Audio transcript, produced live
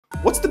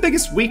What's the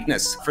biggest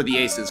weakness for the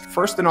Aces?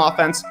 First in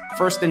offense,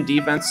 first in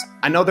defense.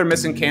 I know they're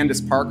missing Candace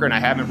Parker, and I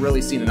haven't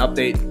really seen an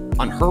update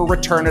on her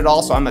return at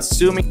all, so I'm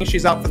assuming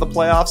she's out for the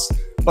playoffs.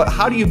 But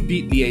how do you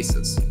beat the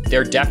Aces?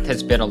 Their depth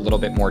has been a little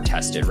bit more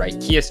tested, right?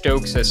 Kia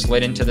Stokes has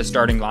slid into the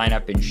starting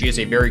lineup, and she is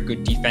a very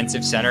good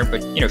defensive center,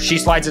 but she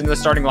slides into the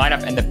starting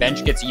lineup and the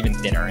bench gets even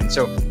thinner. And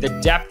so the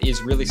depth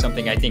is really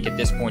something I think at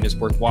this point is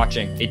worth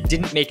watching. It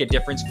didn't make a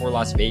difference for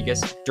Las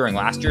Vegas during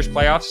last year's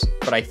playoffs,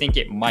 but I think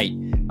it might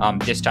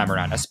this time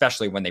around,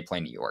 especially when they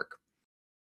play New York.